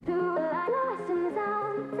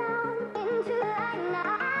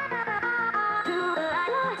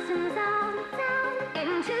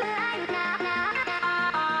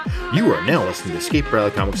You are now listening to Escape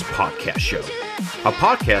Rally Comics Podcast Show, a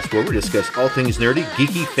podcast where we discuss all things nerdy,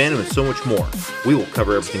 geeky, fandom, and so much more. We will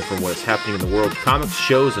cover everything from what is happening in the world of comics,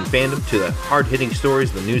 shows, and fandom to the hard-hitting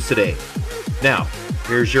stories of the news today. Now,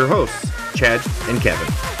 here's your hosts, Chad and Kevin.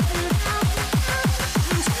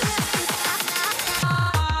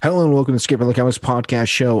 Hello and welcome to Escape Rally Comics Podcast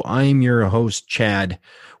Show. I'm your host, Chad,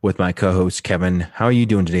 with my co-host, Kevin. How are you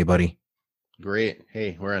doing today, buddy? Great.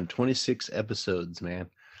 Hey, we're on 26 episodes, man.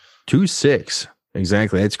 26.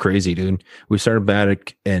 Exactly. That's crazy, dude. We started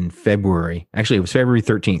back in February. Actually, it was February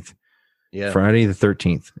 13th. Yeah. Friday the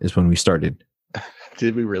 13th is when we started.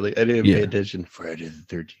 Did we really? I didn't pay attention. Friday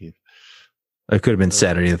the 13th. It could have been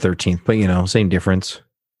Saturday the 13th, but same difference.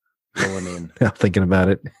 Going in. I'm thinking about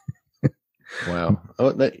it. Wow.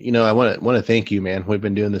 Oh, I want to thank you, man. We've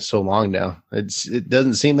been doing this so long now. It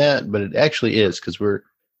doesn't seem that, but it actually is, because we're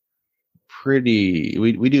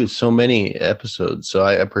we do so many episodes. So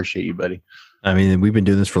I appreciate you, buddy. I mean, we've been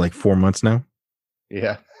doing this for like 4 months now.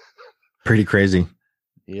 Yeah. Pretty crazy.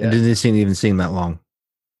 Yeah. It doesn't even seem that long.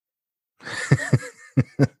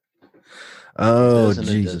 Oh,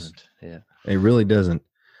 Jesus. It really doesn't.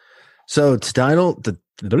 So the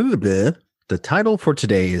title for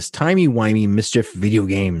today is Timey-Wimey Mischief Video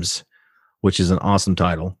Games, which is an awesome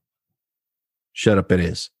title. Shut up, it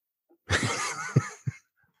is.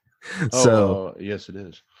 So, yes, it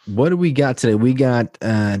is. What do we got today? We got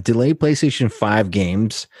delayed PlayStation 5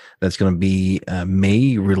 games that's going to be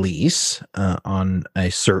May release on a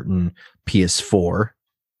certain PS4.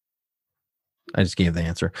 I just gave the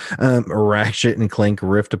answer. Ratchet and Clank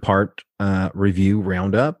Rift Apart review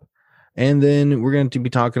roundup. And then we're going to be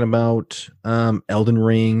talking about Elden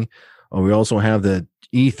Ring. We also have the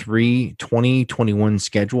E3 2021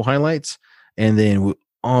 schedule highlights. And then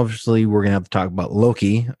obviously we're going to have to talk about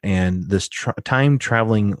Loki and this time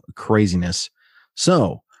traveling craziness.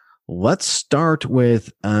 So let's start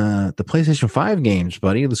with the PlayStation 5 games,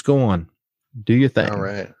 buddy. Let's go on. Do your thing. All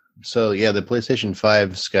right. So yeah, the PlayStation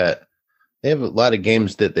 5's they have a lot of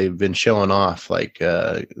games that they've been showing off. Like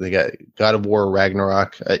they got God of War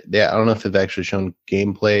Ragnarok. I don't know if they've actually shown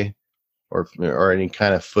gameplay or any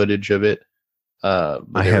kind of footage of it. I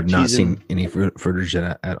have not seen any footage of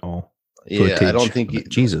that at all. Yeah, I don't think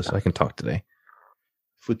Jesus, I can talk today.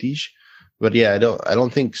 Footage, but yeah, I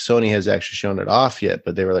don't think Sony has actually shown it off yet.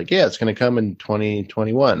 But they were like, yeah, it's going to come in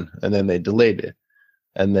 2021, and then they delayed it.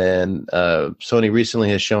 And then Sony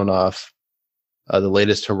recently has shown off the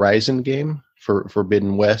latest Horizon game for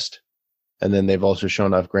Forbidden West, and then they've also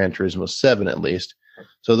shown off Gran Turismo 7 at least.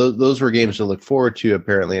 So those were games to look forward to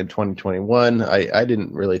apparently in 2021. I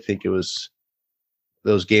didn't really think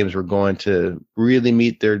those games were going to really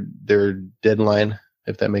meet their deadline,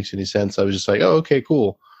 if that makes any sense. I was just like, oh, okay,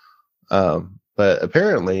 cool. But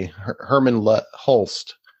apparently Herman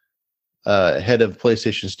Hulst, head of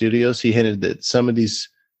PlayStation Studios, he hinted that some of these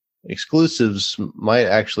exclusives might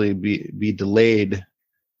actually be delayed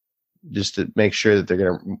just to make sure that they're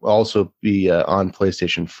going to also be on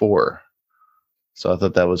PlayStation 4. So I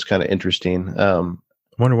thought that was kind of interesting. I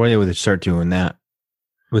wonder why they would start doing that.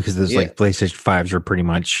 Because there's like PlayStation 5s are pretty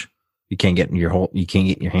much you can't get your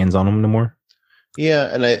hands on them no more.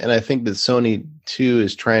 Yeah, and I think that Sony too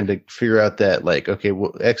is trying to figure out that, like, okay,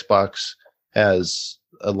 well, Xbox has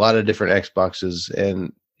a lot of different Xboxes,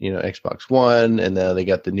 and Xbox One, and now they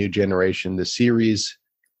got the new generation, the Series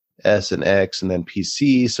S and X, and then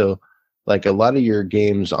PC. So like a lot of your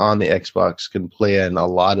games on the Xbox can play on a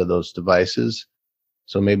lot of those devices.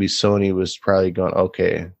 So maybe Sony was probably going,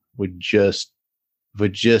 okay, we just do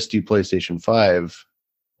PlayStation 5,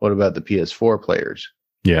 what about the PS4 players?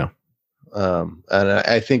 Yeah. And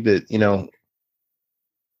I think that,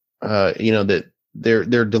 that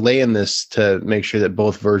they're delaying this to make sure that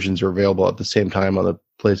both versions are available at the same time on the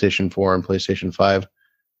PlayStation 4 and PlayStation 5.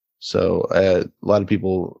 So a lot of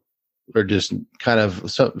people are just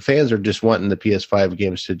some fans are just wanting the PS5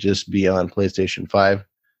 games to just be on PlayStation 5.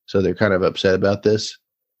 So they're kind of upset about this.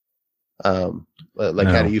 How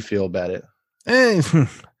do you feel about it?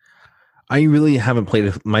 I really haven't played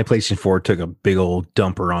it. My PlayStation 4 took a big old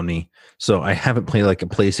dumper on me, so I haven't played like a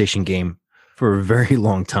PlayStation game for a very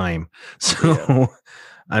long time. So,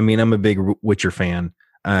 I mean, I'm a big Witcher fan.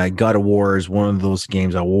 God of War is one of those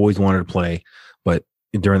games I always wanted to play, but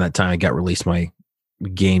during that time, I got released my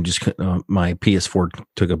game. My PS4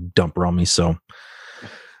 took a dumper on me. So,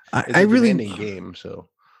 I really game. So,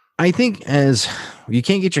 I think as you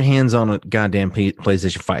can't get your hands on a goddamn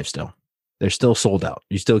PlayStation 5 still. They're still sold out.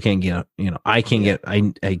 You still can't get, I can't get,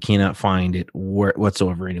 I cannot find it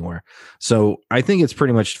whatsoever anywhere. So I think it's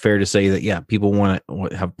pretty much fair to say that, yeah, people want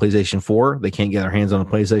to have PlayStation 4. They can't get their hands on a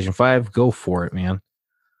PlayStation 5. Go for it, man.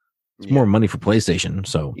 It's more money for PlayStation.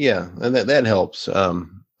 So yeah, and that helps.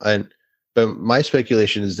 But my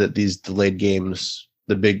speculation is that these delayed games,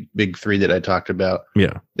 the big three that I talked about,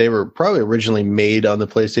 they were probably originally made on the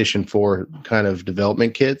PlayStation 4 kind of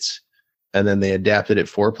development kits, and then they adapted it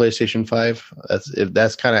for PlayStation 5.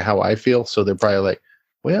 That's kind of how I feel. So they're probably like,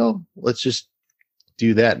 well, let's just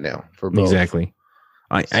do that now for both. Exactly.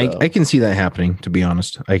 I can see that happening, to be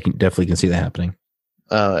honest. I definitely can see that happening.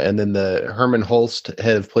 And then the Herman Holst,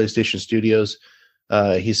 head of PlayStation Studios,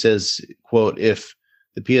 he says, quote, if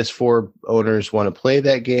the PS4 owners want to play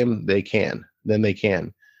that game, they can. Then they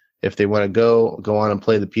can. If they want to go on and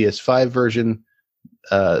play the PS5 version,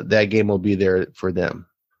 that game will be there for them.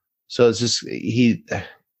 So it's just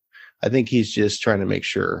I think he's just trying to make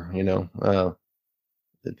sure,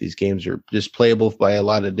 that these games are just playable by a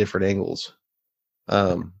lot of different angles.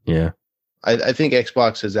 I think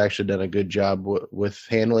Xbox has actually done a good job with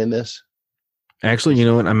handling this. Actually, you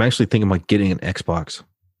know what? I'm actually thinking about getting an Xbox.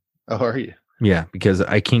 Oh, are you? Yeah, because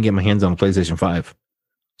I can't get my hands on a PlayStation 5.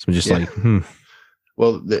 So I'm just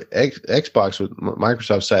Well, the Xbox with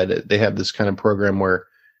Microsoft side, they have this kind of program where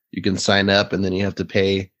you can sign up and then you have to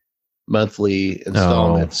pay monthly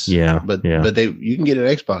installments. But you can get an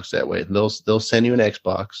Xbox that way. They'll send you an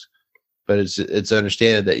Xbox, but it's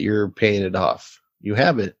understood that you're paying it off. You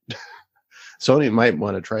have it. Sony might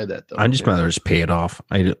want to try that though. I'd just rather just pay it off.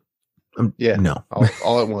 No,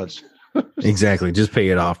 all at once. Exactly, just pay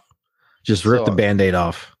it off. Just rip the Band-Aid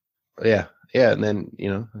off. Yeah, and then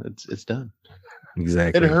it's done.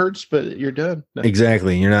 Exactly. It hurts, but you're done. No.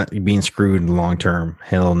 Exactly. You're not being screwed long term.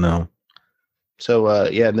 Hell no. So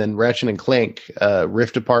and then Ratchet and Clank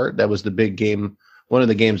Rift Apart. That was the big game. One of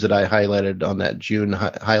the games that I highlighted on that June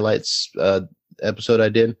highlights episode I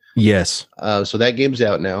did. Yes. So that game's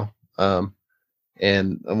out now.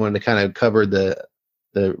 And I wanted to kind of cover the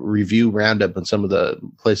review roundup on some of the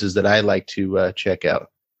places that I like to check out.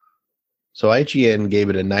 So IGN gave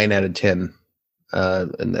it a 9 out of 10,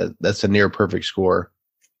 and that's a near perfect score.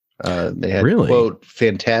 They had, quote,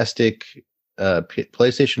 fantastic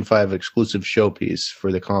PlayStation 5 exclusive showpiece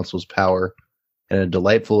for the console's power and a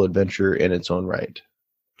delightful adventure in its own right.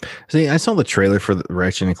 See, I saw the trailer for the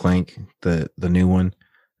Ratchet and Clank, the new one,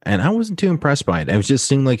 and I wasn't too impressed by it. It was just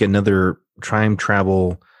seemed like another time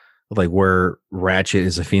travel, like where Ratchet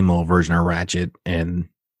is a female version of Ratchet, and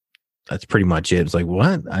that's pretty much it. It's like,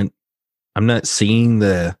 what? I'm not seeing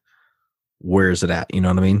where is it at? You know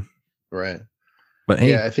what I mean? Right. But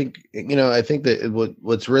hey, I think that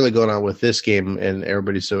what's really going on with this game and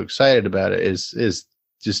everybody's so excited about it is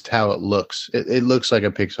just how it looks. It looks like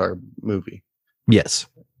a Pixar movie. Yes.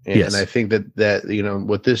 And I think that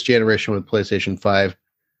with this generation with PlayStation 5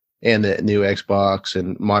 and the new Xbox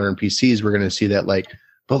and modern PCs, we're going to see that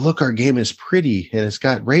but look, our game is pretty and it's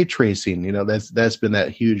got ray tracing. That's been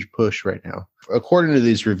that huge push right now. According to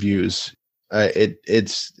these reviews,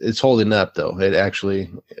 it's holding up though. It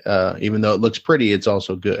actually, even though it looks pretty, it's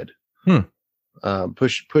also good.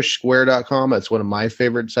 Pushsquare.com. That's one of my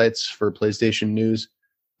favorite sites for PlayStation news.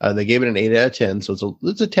 They gave it an 8 out of 10, so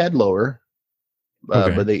it's a tad lower.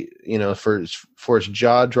 But they, for its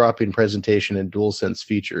jaw-dropping presentation and DualSense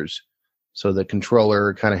features, so the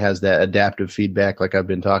controller kind of has that adaptive feedback, like I've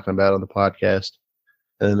been talking about on the podcast.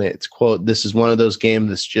 And then it's, quote, "This is one of those games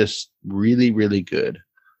that's just really, really good."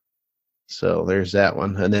 So there's that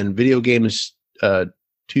one. And then Video Games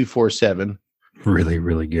 247. Really,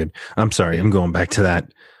 really good. I'm sorry, I'm going back to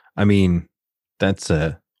that. I mean, that's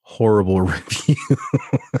a horrible review.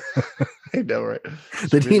 I know, right?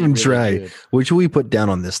 They didn't even try. Good. What should we put down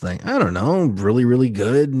on this thing? I don't know. Really, really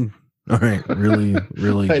good. All right. Really,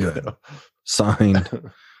 really good. Signed.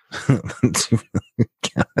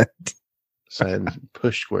 God. Signed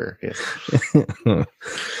Push Square. Yeah.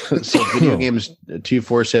 So Video Games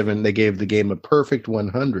 247, they gave the game a perfect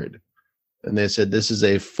 100. And they said this is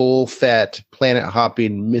a full fat planet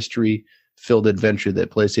hopping mystery filled adventure that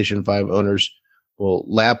PlayStation 5 owners will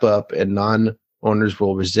lap up and non-owners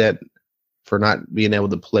will resent for not being able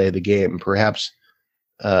to play the game, perhaps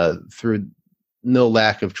through no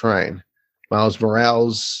lack of trying. Miles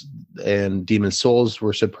Morales and Demon's Souls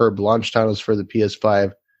were superb launch titles for the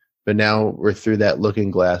PS5, but now we're through that looking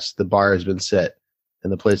glass. The bar has been set,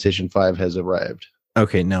 and the PlayStation 5 has arrived.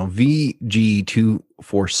 Okay, now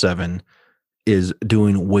VG247 is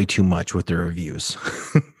doing way too much with their reviews.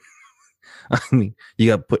 I mean, you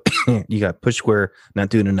got Push Square not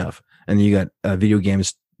doing enough, and you got Video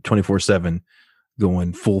Games 24/7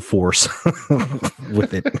 going full force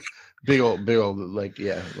with it. Big old,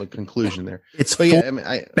 conclusion there. I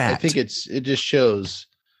think it just shows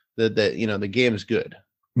that the game's good.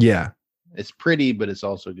 Yeah, It's pretty, but it's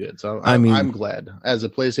also good. So I mean, I'm glad. As a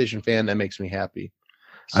PlayStation fan, that makes me happy.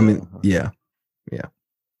 So, I mean, yeah.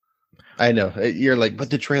 I know you're like,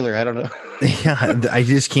 but the trailer, I don't know. Yeah, I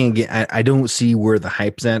just can't get. I don't see where the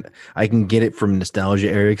hype's at. I can get it from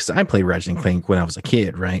nostalgia area because I played Ratchet and Clank when I was a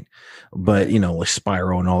kid, right? But you know, like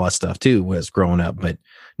Spyro and all that stuff too was growing up. But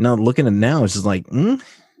now looking at it now, it's just like,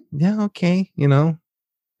 yeah, okay, you know,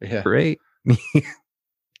 Yeah, great.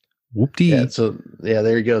 Whoop-dee. yeah. So yeah,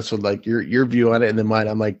 there you go. So like your view on it, and then mine,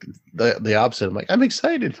 I'm like the opposite. I'm like, I'm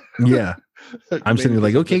excited. Yeah, I'm sitting there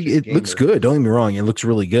like, okay, it looks good. Don't get me wrong, it looks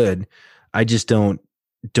really good. I just don't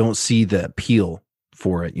see the appeal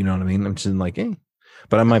for it. You know what I mean? I'm just like, hey,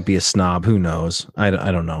 but I might be a snob. Who knows? I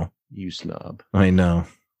don't know. You snob. I know.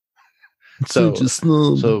 So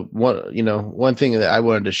one thing that I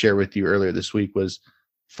wanted to share with you earlier this week was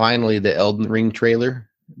finally the Elden Ring trailer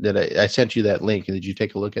that I sent you that link. Did you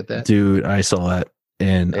take a look at that? Dude, I saw that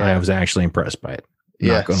and I was actually impressed by it.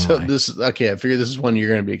 Yeah. So this is okay. I figure this is one you're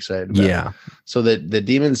going to be excited about. Yeah. So the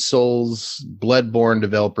Demon Souls Bloodborne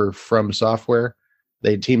developer From Software,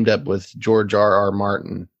 they teamed up with George R.R.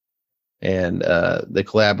 Martin, and they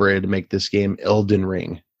collaborated to make this game Elden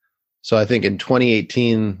Ring. So I think in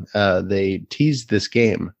 2018, they teased this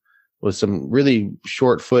game with some really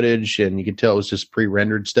short footage, and you could tell it was just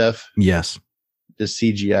pre-rendered stuff. Yes. Just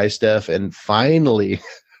CGI stuff. And finally,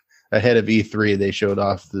 ahead of E3, they showed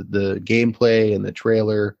off the gameplay and the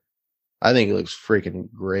trailer. I think it looks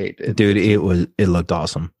freaking great. Dude, it looked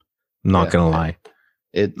awesome. Not gonna lie.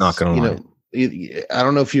 It's not gonna lie. I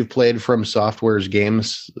don't know if you've played From Software's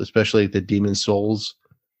games, especially the Demon Souls,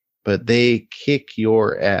 but they kick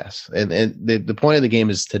your ass. And the point of the game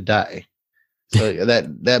is to die. So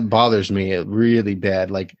that bothers me really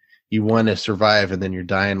bad. Like, you want to survive and then you're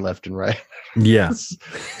dying left and right. Yeah.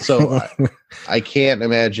 So I can't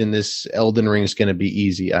imagine this Elden Ring is going to be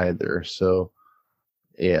easy either. So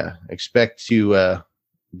yeah, expect to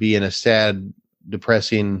be in a sad,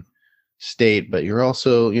 depressing state, but you're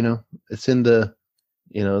also, it's in the,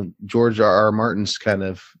 George R.R. Martin's kind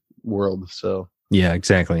of world. So yeah,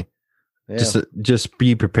 exactly. Yeah. Just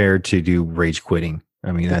be prepared to do rage quitting.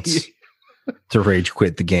 I mean, that's to rage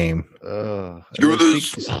quit the game. Do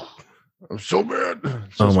this. I'm so mad.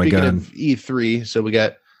 So oh my God. Of E3, so we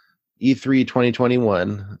got E3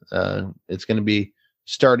 2021. It's going to be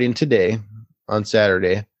starting today on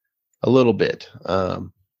Saturday, a little bit.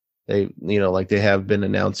 They, like they have been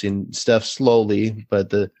announcing stuff slowly,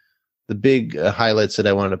 but the big highlights that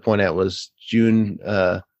I wanted to point out was June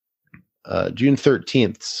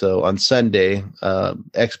 13th. So on Sunday,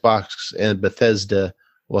 Xbox and Bethesda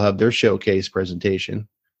will have their showcase presentation.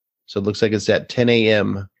 So it looks like it's at 10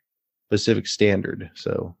 a.m. Pacific Standard.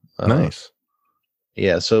 So nice.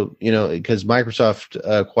 Yeah. So, because Microsoft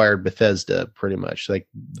acquired Bethesda pretty much. Like,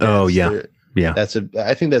 yeah.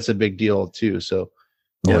 I think that's a big deal too. So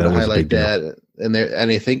I want to highlight that. And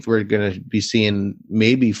I think we're going to be seeing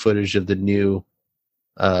maybe footage of the new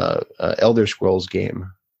Elder Scrolls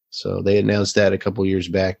game. So they announced that a couple years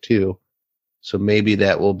back too. So maybe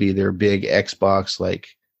that will be their big Xbox, like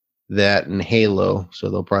that and Halo. So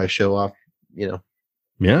they'll probably show off,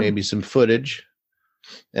 maybe some footage.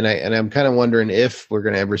 And I'm kind of wondering if we're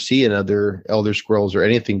going to ever see another Elder Scrolls or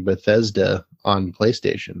anything Bethesda on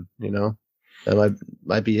PlayStation. That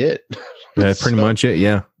might be it. That's pretty much it.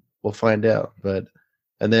 Yeah, we'll find out.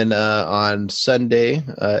 And then on Sunday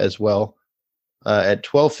as well, at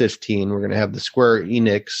 12:15, we're going to have the Square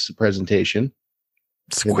Enix presentation.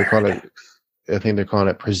 I think they're calling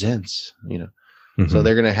it Presents. Mm-hmm. So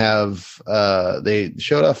they're going to have. They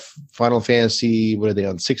showed off Final Fantasy. What are they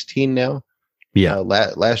on 16 now? Yeah,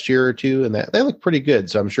 last year or two, and that looked pretty good.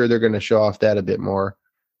 So I'm sure they're going to show off that a bit more.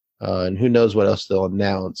 And who knows what else they'll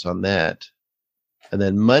announce on that. And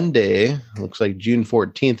then Monday looks like June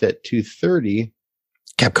 14th at 2:30.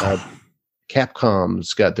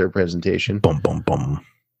 Capcom's got their presentation. Boom, boom, boom.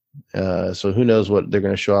 So who knows what they're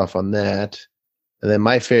going to show off on that. And then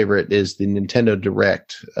my favorite is the Nintendo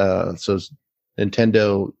Direct. So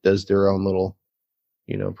Nintendo does their own little,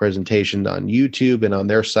 presentation on YouTube and on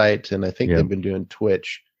their site. And I think they've been doing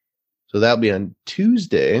Twitch. So that'll be on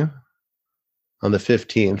Tuesday on the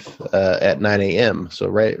 15th at 9 a.m. So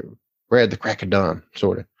right at the crack of dawn,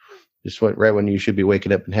 sort of. Just right when you should be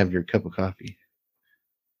waking up and having your cup of coffee.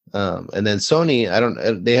 And then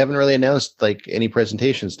Sony, they haven't really announced like any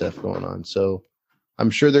presentation stuff going on. So I'm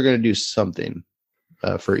sure they're going to do something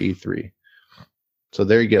for E3. So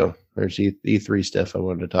there you go. There's E3 stuff I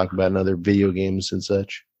wanted to talk about, and other video games and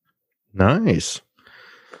such. Nice.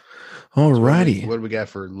 All righty. What do we got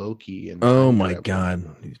for Loki? And oh my God.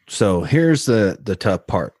 So here's the tough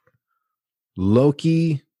part.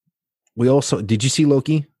 Loki Yeah. also did you see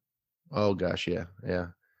Loki? Oh gosh, yeah, yeah.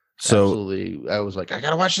 So Absolutely. I was like, I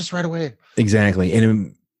gotta watch this right away. exactly,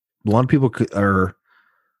 and a lot of people are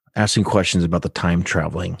asking questions about the time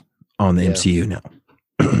traveling on the Yeah. MCU now.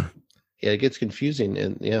 Yeah, it gets confusing,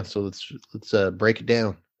 and yeah, so let's break it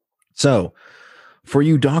down. So, for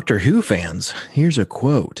you Doctor Who fans, here's a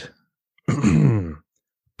quote.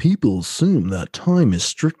 People assume that time is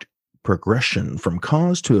strict progression from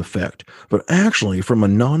cause to effect, but actually, from a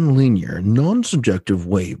non-linear, non-subjective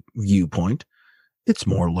viewpoint, it's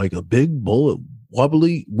more like a big bowl of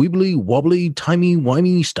wobbly, wibbly, wobbly,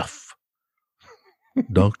 timey-wimey stuff.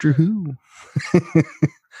 Doctor Who.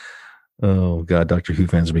 Oh, God, Doctor Who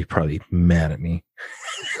fans will be probably mad at me.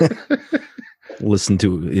 Listen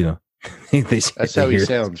to, That's how he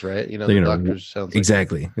sounds, right? You know, the doctor sounds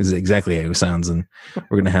exactly. This is exactly how he sounds. And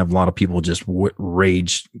we're going to have a lot of people just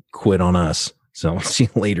rage quit on us. So see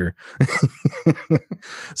you later.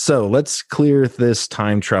 So let's clear this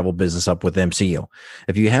time travel business up with MCU.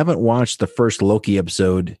 If you haven't watched the first Loki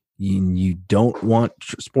episode, you don't want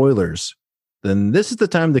spoilers, then this is the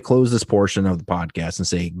time to close this portion of the podcast and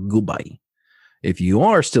say goodbye. If you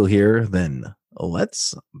are still here, then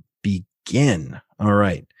let's begin. All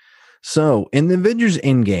right. So in the Avengers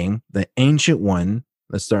Endgame, the Ancient One,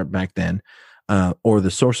 let's start back then, or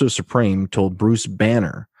the Sorcerer Supreme told Bruce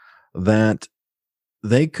Banner that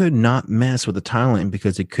they could not mess with the timeline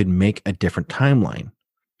because it could make a different timeline.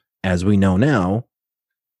 As we know now,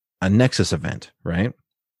 a Nexus event, right?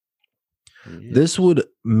 Yes. This would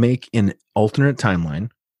make an alternate timeline.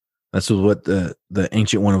 That's what the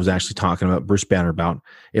Ancient One was actually talking about, Bruce Banner about.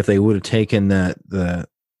 If they would have taken the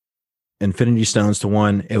Infinity Stones to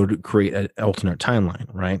one, it would create an alternate timeline,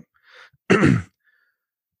 right?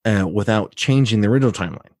 Without changing the original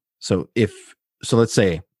timeline. So let's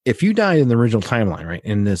say if you died in the original timeline, right?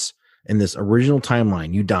 In this original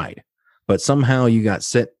timeline, you died, but somehow you got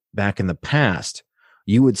set back in the past,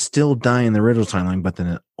 you would still die in the original timeline, but then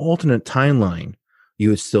an alternate timeline, you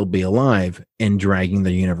would still be alive and dragging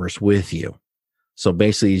the universe with you. So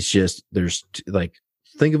basically it's just,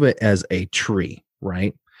 think of it as a tree,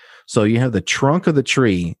 right? So you have the trunk of the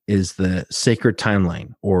tree is the sacred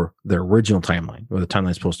timeline or the original timeline where the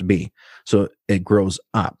timeline is supposed to be. So it grows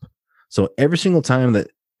up. So every single time that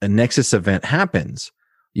a Nexus event happens,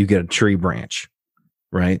 you get a tree branch,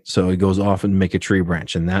 right? So it goes off and make a tree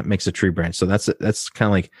branch, and that makes a tree branch. So that's kind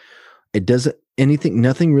of like, it doesn't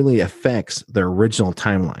nothing really affects the original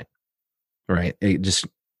timeline, right? It just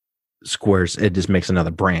makes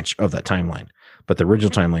another branch of that timeline. But the original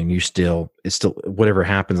timeline, it's still whatever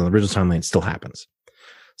happens on the original timeline, it still happens.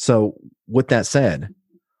 So with that said,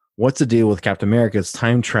 what's the deal with Captain America's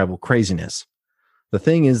time travel craziness? The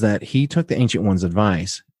thing is that he took the Ancient One's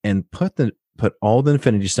advice and put all the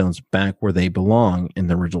Infinity Stones back where they belong in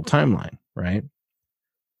the original timeline, right?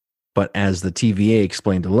 But as the TVA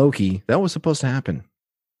explained to Loki, that was supposed to happen.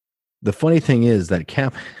 The funny thing is that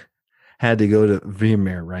Cap had to go to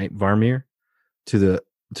Vormir, right? Vormir,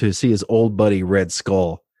 to see his old buddy Red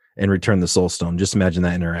Skull and return the Soul Stone. Just imagine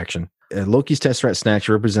that interaction. Loki's Tesseract Snatch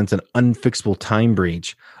represents an unfixable time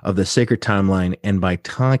breach of the sacred timeline, and by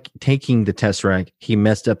taking the Tesseract, he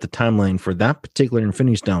messed up the timeline for that particular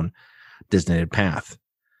Infinity Stone designated path.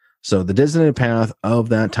 So the designated path of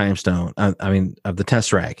that time stone, of the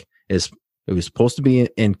Tesseract, it was supposed to be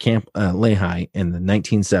in Camp Lehi in the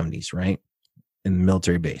 1970s, right? In the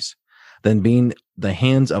military base. Then being the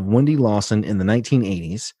hands of Wendy Lawson in the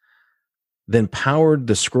 1980s, then powered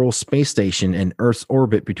the Skrull space station in Earth's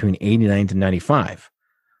orbit between 89 to 95,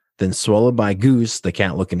 then swallowed by Goose, the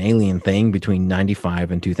cat-looking alien thing, between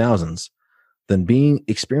 95 and 2000s, then being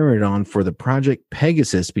experimented on for the Project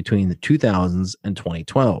Pegasus between the 2000s and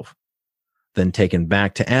 2012, then taken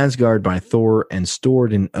back to Asgard by Thor and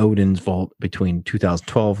stored in Odin's vault between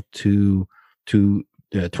 2012 to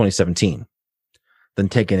 2017. Then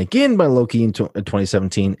taken again by Loki in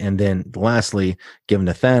 2017, and then lastly given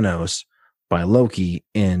to Thanos by Loki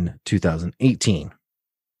in 2018.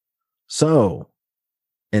 So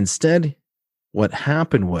instead, what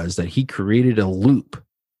happened was that he created a loop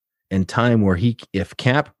in time where if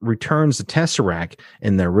Cap returns the Tesseract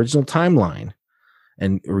in the original timeline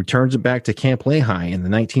and returns it back to Camp Lehi in the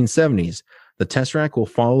 1970s, the Tesseract will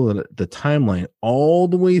follow the timeline all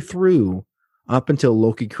the way through up until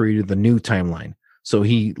Loki created the new timeline. So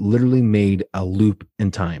he literally made a loop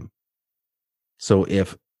in time. So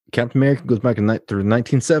if Captain America goes back through the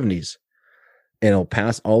 1970s, and it'll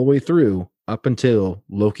pass all the way through up until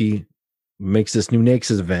Loki makes this new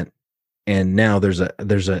Nexus event, and now there's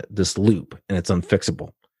this loop, and it's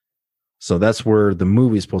unfixable. So that's where the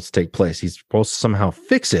movie is supposed to take place. He's supposed to somehow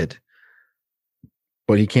fix it,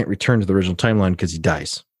 but he can't return to the original timeline because he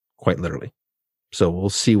dies, quite literally. So we'll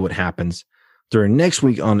see what happens during next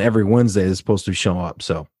week. On every Wednesday is supposed to show up.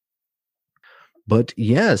 So, but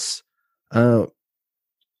yes, I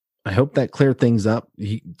hope that cleared things up.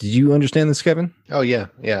 Did you understand this, Kevin? Oh yeah,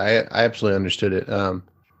 I absolutely understood it.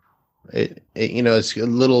 It's a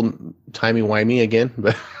little timey-wimey again,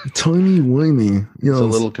 but timey-wimey. It's a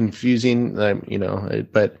little confusing,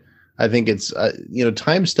 but I think it's,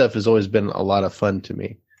 time stuff has always been a lot of fun to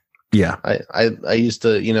me. Yeah. I used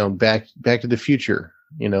to, Back to the Future,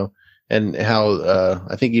 and how,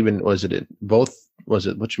 I think even,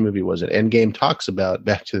 which movie was it? Endgame talks about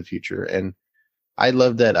Back to the Future. And I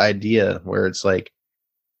love that idea where it's like,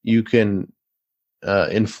 you can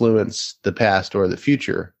influence the past or the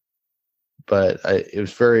future. But it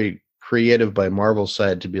was very creative by Marvel's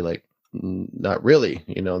side to be like, not really,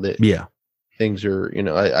 that things are,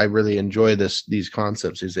 I really enjoy these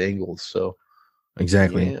concepts, these angles. So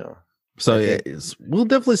exactly. Yeah. So we'll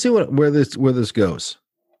definitely see where this goes.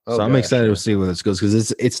 So I'm excited to see where this goes,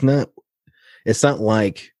 because it's not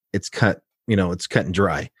like it's cut, it's cut and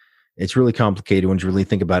dry. It's really complicated when you really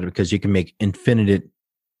think about it, because you can make infinite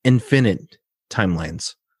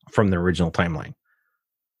timelines from the original timeline.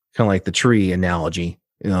 Kind of like the tree analogy.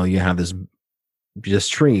 You have this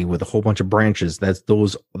tree with a whole bunch of branches. That's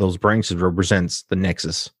those branches represents the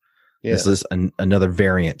Nexus. Yeah. This is another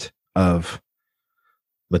variant of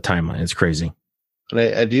the timeline. It's crazy. And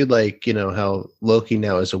I do like, how Loki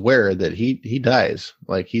now is aware that he dies,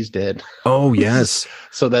 like he's dead. Oh yes.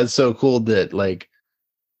 So that's so cool that like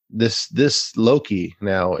this Loki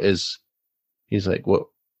now he's like, what?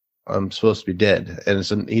 I'm supposed to be dead, and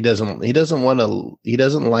he doesn't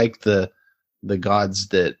like the gods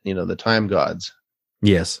that, the time gods.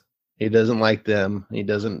 Yes, he doesn't like them. He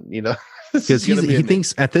doesn't, because he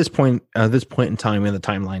thinks at this point in time in the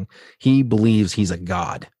timeline, he believes he's a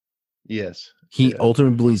god. Yes, he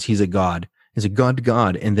ultimately believes he's a god. He's a god to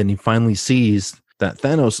God, and then he finally sees that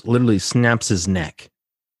Thanos literally snaps his neck.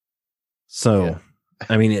 So,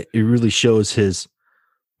 I mean, it really shows his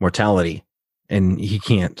mortality. And he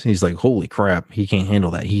can't. He's like, holy crap! He can't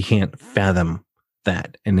handle that. He can't fathom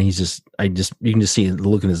that. And you can just see the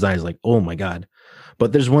look in his eyes, like, oh my god.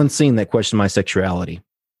 But there's one scene that questioned my sexuality.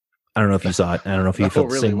 I don't know if you saw it. I don't know if you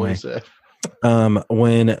felt the same way.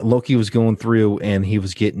 When Loki was going through and he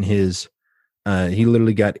was getting his, he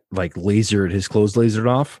literally got like his clothes lasered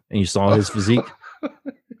off, and you saw his physique.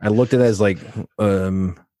 I looked at that as like,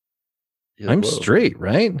 I'm straight,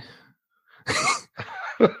 right?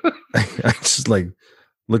 I just like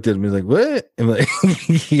looked at him and was like, what? And like,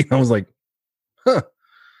 I was like, huh.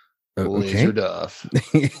 Okay. Lasered off.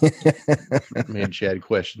 Made Chad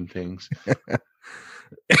question things.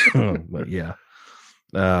 But yeah.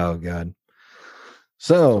 Oh God.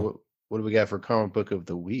 So what do we got for comic book of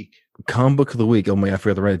the week? Comic book of the week. Oh my God, I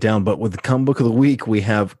forgot to write it down. But with the comic book of the week, we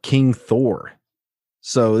have King Thor.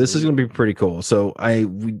 So this is going to be pretty cool. So I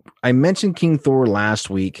mentioned King Thor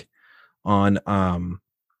last week on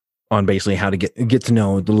basically how to get to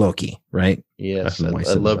know the Loki, right? Yes, I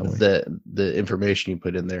love the information you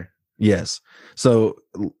put in there. Yes, so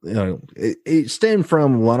it stemmed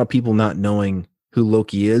from a lot of people not knowing who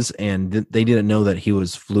Loki is, and they didn't know that he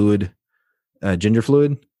was gender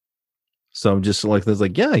fluid. So I'm just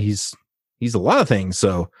like, yeah, he's a lot of things.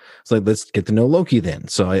 So it's like, let's get to know Loki then.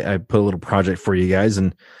 So I put a little project for you guys,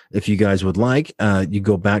 and if you guys would like, you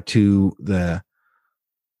go back to the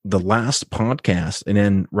last podcast, and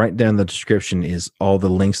then right down the description is all the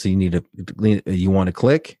links that you want to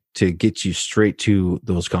click to get you straight to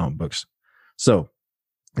those comic books. So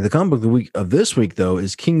the comic book of the week of this week, though,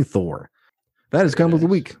 is King Thor. That is comic book of the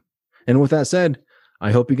week. And with that said,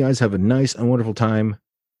 I hope you guys have a nice and wonderful time.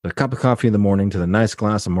 A cup of coffee in the morning to the nice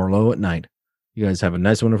glass of Merlot at night. You guys have a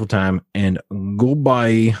nice, wonderful time, and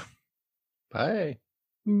goodbye. Bye.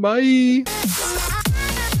 Bye.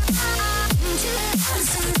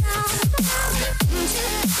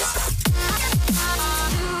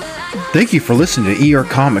 Thank you for listening to ER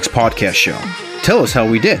Comics Podcast Show. Tell us how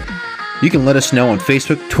we did. You can let us know on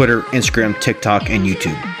Facebook, Twitter, Instagram, TikTok, and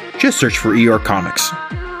YouTube. Just search for ER Comics.